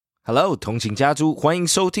Hello， 同情家族，欢迎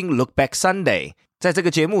收听 Look Back Sunday。在这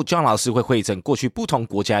个节目 ，John 老师会汇整过去不同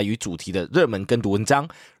国家与主题的热门跟读文章，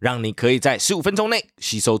让你可以在15分钟内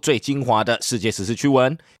吸收最精华的世界时事趣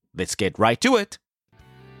闻。Let's get right to it.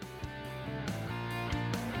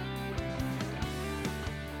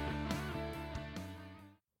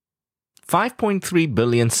 $5.3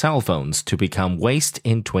 billion cell phones to become waste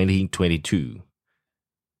in 2022.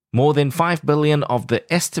 More than 5 billion of the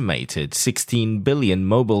estimated 16 billion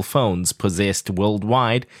mobile phones possessed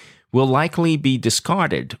worldwide will likely be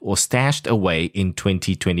discarded or stashed away in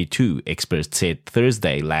 2022, experts said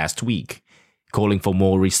Thursday last week, calling for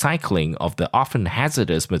more recycling of the often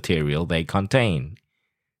hazardous material they contain.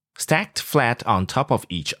 Stacked flat on top of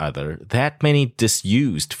each other, that many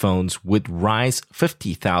disused phones would rise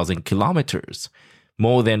 50,000 kilometers,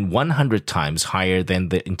 more than 100 times higher than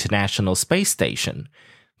the International Space Station,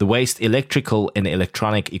 the Waste Electrical and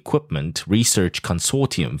Electronic Equipment Research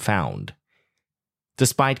Consortium found.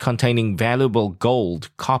 Despite containing valuable gold,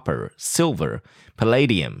 copper, silver,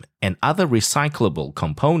 palladium, and other recyclable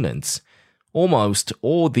components, almost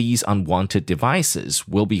all these unwanted devices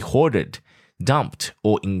will be hoarded, dumped,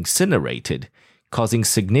 or incinerated, causing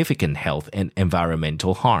significant health and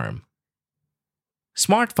environmental harm.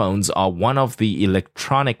 Smartphones are one of the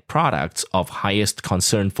electronic products of highest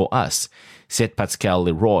concern for us, said Pascal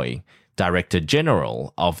Leroy, Director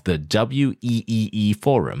General of the WEEE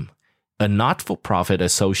Forum, a not-for-profit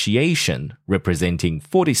association representing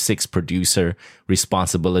 46 producer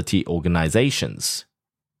responsibility organizations.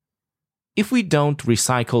 If we don't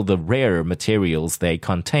recycle the rare materials they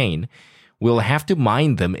contain, we'll have to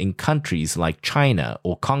mine them in countries like China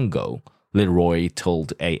or Congo, Leroy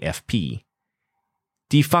told AFP.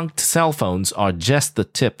 Defunct cell phones are just the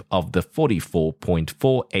tip of the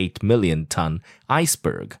 44.48 million ton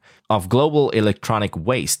iceberg of global electronic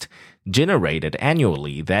waste generated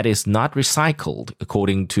annually that is not recycled,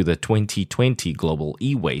 according to the 2020 Global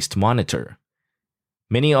E-Waste Monitor.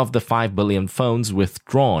 Many of the 5 billion phones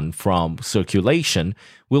withdrawn from circulation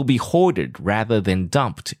will be hoarded rather than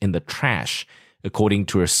dumped in the trash, according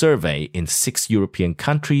to a survey in 6 European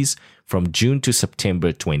countries from June to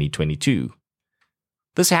September 2022.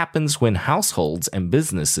 This happens when households and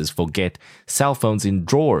businesses forget cell phones in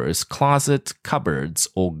drawers, closets, cupboards,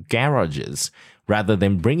 or garages, rather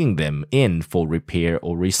than bringing them in for repair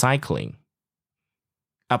or recycling.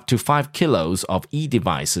 Up to 5 kilos of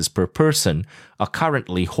e-devices per person are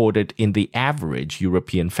currently hoarded in the average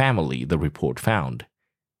European family, the report found.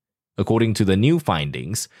 According to the new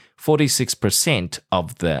findings, 46%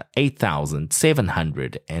 of the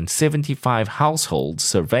 8,775 households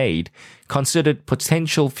surveyed considered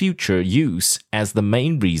potential future use as the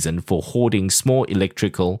main reason for hoarding small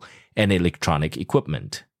electrical and electronic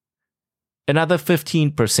equipment. Another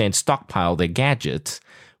 15% stockpile their gadgets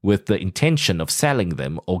with the intention of selling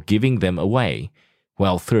them or giving them away,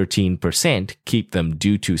 while 13% keep them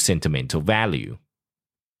due to sentimental value.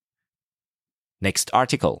 Next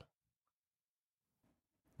article.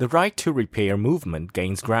 The right to repair movement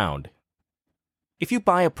gains ground. If you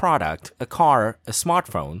buy a product, a car, a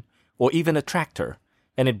smartphone, or even a tractor,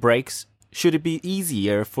 and it breaks, should it be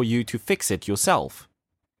easier for you to fix it yourself?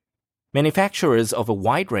 Manufacturers of a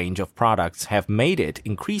wide range of products have made it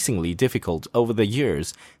increasingly difficult over the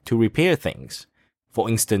years to repair things, for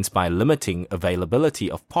instance by limiting availability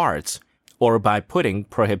of parts or by putting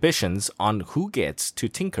prohibitions on who gets to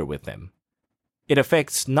tinker with them. It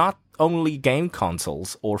affects not only game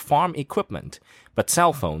consoles or farm equipment, but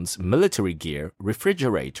cell phones, military gear,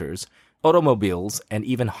 refrigerators, automobiles, and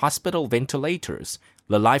even hospital ventilators,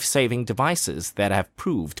 the life-saving devices that have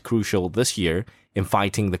proved crucial this year in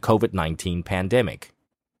fighting the COVID-19 pandemic.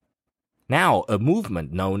 Now, a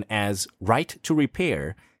movement known as Right to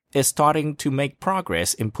Repair is starting to make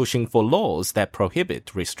progress in pushing for laws that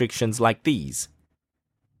prohibit restrictions like these.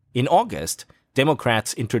 In August,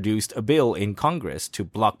 Democrats introduced a bill in Congress to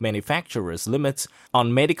block manufacturers' limits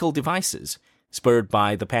on medical devices, spurred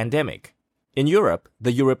by the pandemic. In Europe,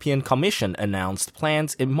 the European Commission announced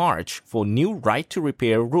plans in March for new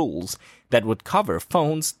right-to-repair rules that would cover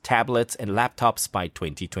phones, tablets, and laptops by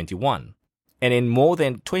 2021. And in more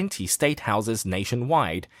than 20 state houses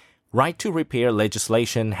nationwide, right-to-repair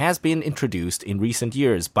legislation has been introduced in recent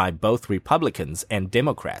years by both Republicans and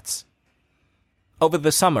Democrats. Over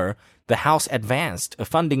the summer, the House advanced a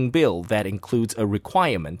funding bill that includes a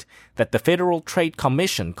requirement that the Federal Trade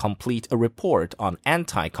Commission complete a report on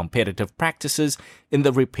anti-competitive practices in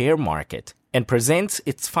the repair market and presents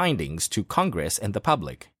its findings to Congress and the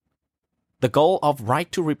public. The goal of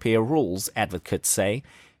right-to-repair rules, advocates say,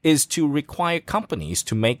 is to require companies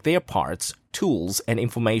to make their parts, tools, and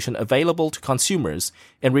information available to consumers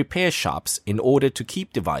and repair shops in order to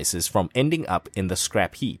keep devices from ending up in the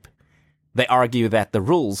scrap heap. They argue that the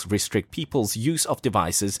rules restrict people's use of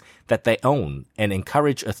devices that they own and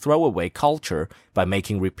encourage a throwaway culture by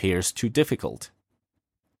making repairs too difficult.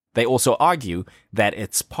 They also argue that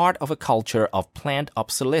it's part of a culture of planned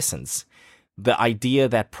obsolescence, the idea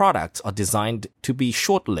that products are designed to be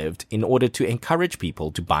short-lived in order to encourage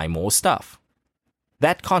people to buy more stuff.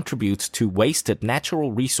 That contributes to wasted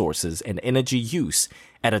natural resources and energy use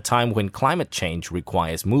at a time when climate change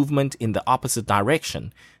requires movement in the opposite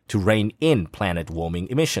direction to rein in planet-warming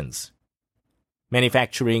emissions.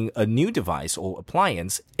 Manufacturing a new device or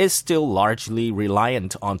appliance is still largely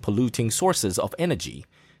reliant on polluting sources of energy,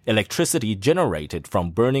 electricity generated from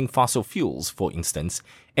burning fossil fuels, for instance,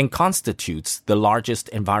 and constitutes the largest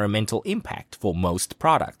environmental impact for most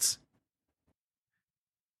products.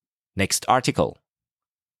 Next article.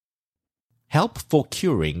 Help for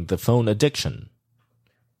curing the phone addiction.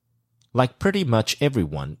 Like pretty much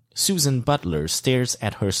everyone, Susan Butler stares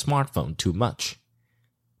at her smartphone too much.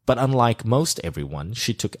 But unlike most everyone,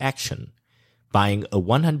 she took action, buying a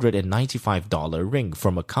 $195 ring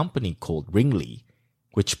from a company called Ringly,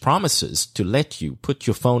 which promises to let you put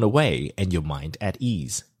your phone away and your mind at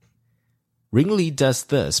ease. Ringly does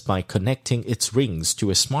this by connecting its rings to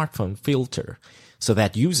a smartphone filter so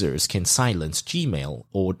that users can silence Gmail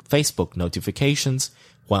or Facebook notifications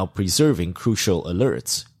while preserving crucial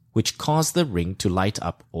alerts, which cause the ring to light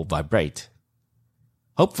up or vibrate.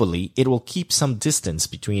 Hopefully, it will keep some distance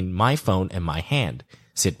between my phone and my hand,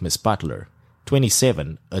 said Ms. Butler,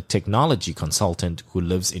 27, a technology consultant who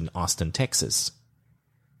lives in Austin, Texas.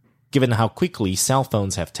 Given how quickly cell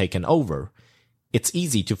phones have taken over, it's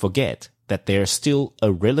easy to forget that they're still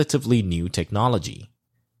a relatively new technology.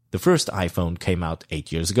 The first iPhone came out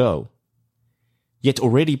 8 years ago. Yet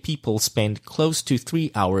already people spend close to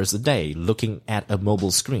 3 hours a day looking at a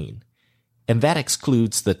mobile screen, and that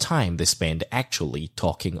excludes the time they spend actually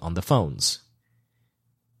talking on the phones.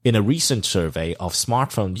 In a recent survey of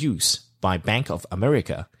smartphone use by Bank of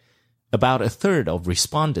America, about a third of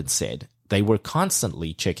respondents said they were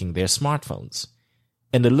constantly checking their smartphones,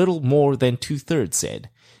 and a little more than 2/3 said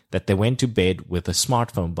that they went to bed with a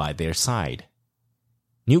smartphone by their side.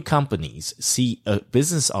 New companies see a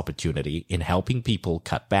business opportunity in helping people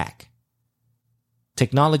cut back.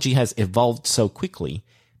 Technology has evolved so quickly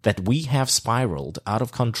that we have spiraled out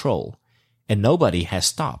of control, and nobody has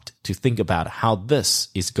stopped to think about how this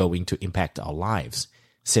is going to impact our lives,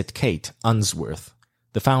 said Kate Unsworth,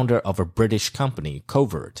 the founder of a British company,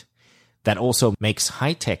 Covert, that also makes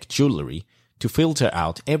high-tech jewelry to filter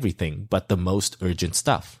out everything but the most urgent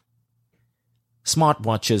stuff.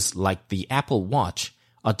 Smartwatches like the Apple Watch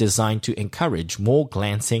are designed to encourage more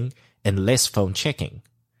glancing and less phone checking.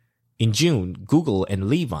 In June, Google and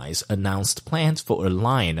Levi's announced plans for a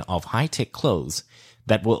line of high-tech clothes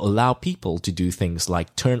that will allow people to do things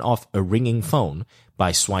like turn off a ringing phone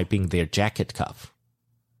by swiping their jacket cuff.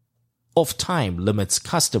 Off time limits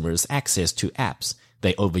customers' access to apps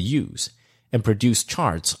they overuse and produce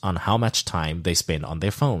charts on how much time they spend on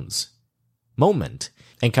their phones. Moment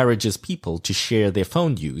encourages people to share their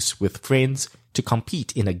phone use with friends to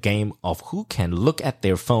compete in a game of who can look at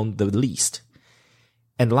their phone the least.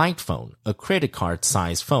 And Lightphone, a credit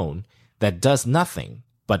card-sized phone that does nothing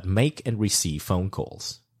but make and receive phone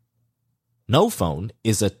calls. No Phone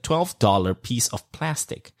is a $12 piece of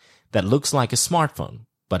plastic that looks like a smartphone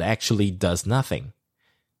but actually does nothing.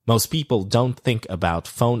 Most people don't think about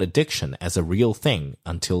phone addiction as a real thing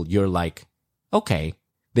until you're like, okay,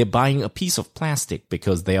 they're buying a piece of plastic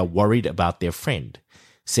because they are worried about their friend,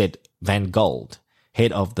 said Van Gold,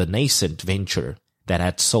 head of the nascent venture that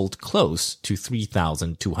had sold close to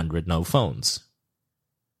 3,200 no phones.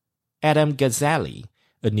 Adam Gazzaley,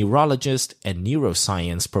 a neurologist and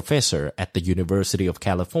neuroscience professor at the University of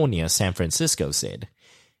California, San Francisco, said,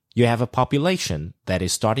 "You have a population that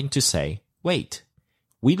is starting to say, wait,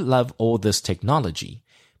 we love all this technology,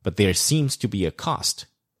 but there seems to be a cost,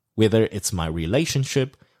 whether it's my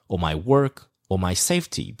relationship or my work or my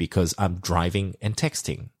safety because I'm driving and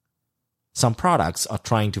texting. Some products are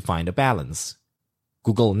trying to find a balance.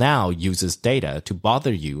 Google now uses data to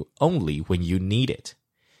bother you only when you need it.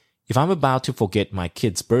 If I'm about to forget my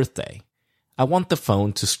kid's birthday, I want the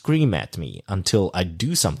phone to scream at me until I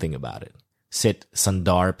do something about it," said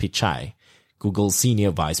Sundar Pichai, Google's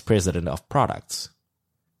Senior Vice President of Products.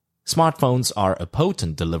 Smartphones are a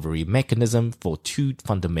potent delivery mechanism for two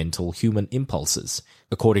fundamental human impulses,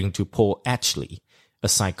 according to Paul Atchley, a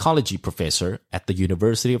psychology professor at the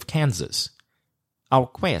University of Kansas. our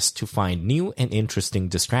quest to find new and interesting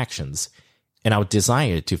distractions, and our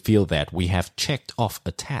desire to feel that we have checked off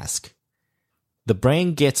a task. The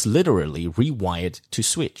brain gets literally rewired to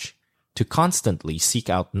switch, to constantly seek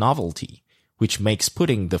out novelty, which makes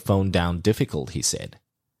putting the phone down difficult, he said.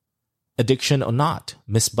 Addiction or not,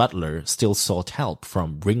 Miss Butler still sought help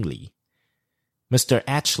from Ringley. Mr.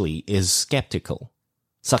 Ashley is skeptical.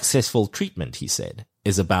 Successful treatment, he said,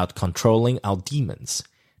 is about controlling our demons,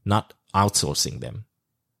 not outsourcing them.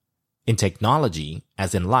 In technology,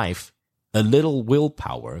 as in life, a little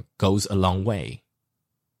willpower goes a long way.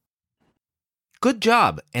 Good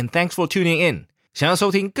job, and thanks for tuning in. 想要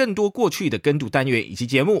收听更多过去的跟读单元以及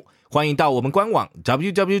节目，欢迎到我们官网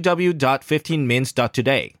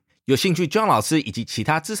www.15mins.today。有兴趣 John 老师以及其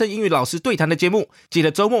他资深英语老师对谈的节目，记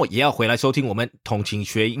得周末也要回来收听我们通勤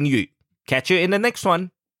学英语。Catch you in the next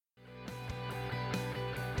one!